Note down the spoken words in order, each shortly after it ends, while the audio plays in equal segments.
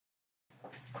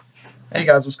Hey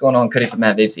guys, what's going on? Cody from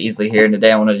Vapes Easily here, and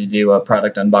today I wanted to do a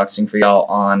product unboxing for y'all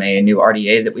on a new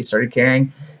RDA that we started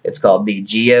carrying. It's called the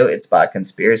Geo. It's by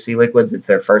Conspiracy Liquids. It's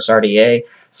their first RDA.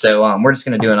 So we're just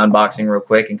going to do an unboxing real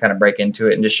quick and kind of break into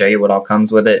it and just show you what all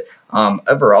comes with it.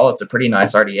 Overall, it's a pretty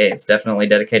nice RDA. It's definitely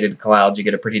dedicated to clouds. You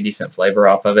get a pretty decent flavor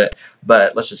off of it,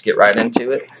 but let's just get right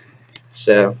into it.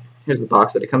 So here's the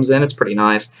box that it comes in. It's pretty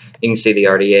nice. You can see the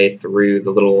RDA through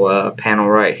the little panel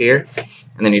right here,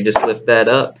 and then you just lift that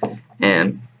up.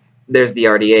 And there's the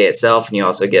RDA itself, and you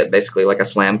also get basically like a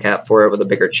slam cap for it with a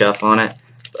bigger chuff on it.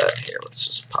 But here, let's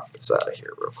just pop this out of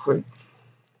here real quick.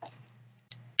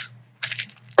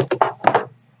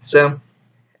 So,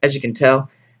 as you can tell,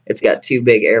 it's got two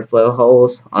big airflow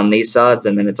holes on these sides,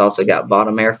 and then it's also got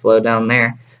bottom airflow down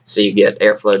there. So you get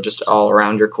airflow just all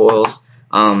around your coils.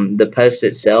 The post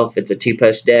itself, it's a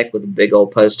two-post deck with a big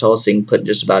old post hole, so you can put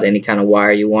just about any kind of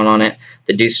wire you want on it.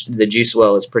 The juice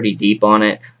well is pretty deep on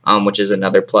it, which is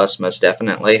another plus most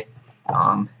definitely.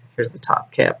 Here's the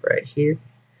top cap right here,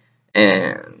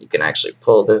 and you can actually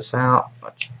pull this out.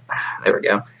 There we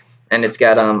go. And it's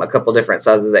got a couple different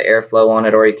sizes of airflow on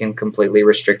it, or you can completely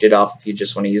restrict it off if you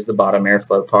just want to use the bottom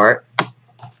airflow part.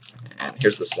 And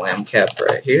here's the slam cap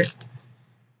right here.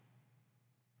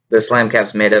 The slam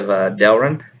cap's made of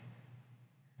Delrin.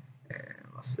 And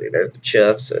let's see, there's the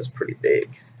chuff, so it's pretty big.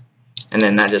 And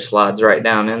then that just slides right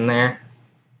down in there.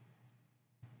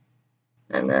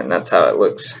 And then that's how it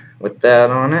looks with that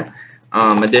on it.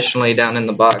 Additionally, down in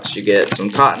the box, you get some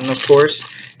cotton, of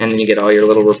course, and then you get all your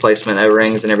little replacement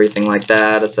O-rings and everything like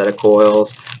that, a set of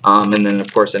coils, and then,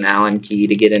 of course, an Allen key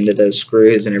to get into those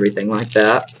screws and everything like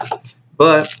that.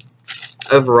 But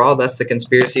overall, that's the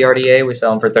Conspiracy RDA. We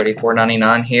sell them for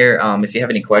 $34.99 here. If you have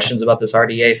any questions about this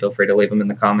RDA, feel free to leave them in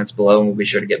the comments below, and we'll be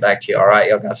sure to get back to you. All right,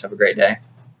 y'all guys have a great day.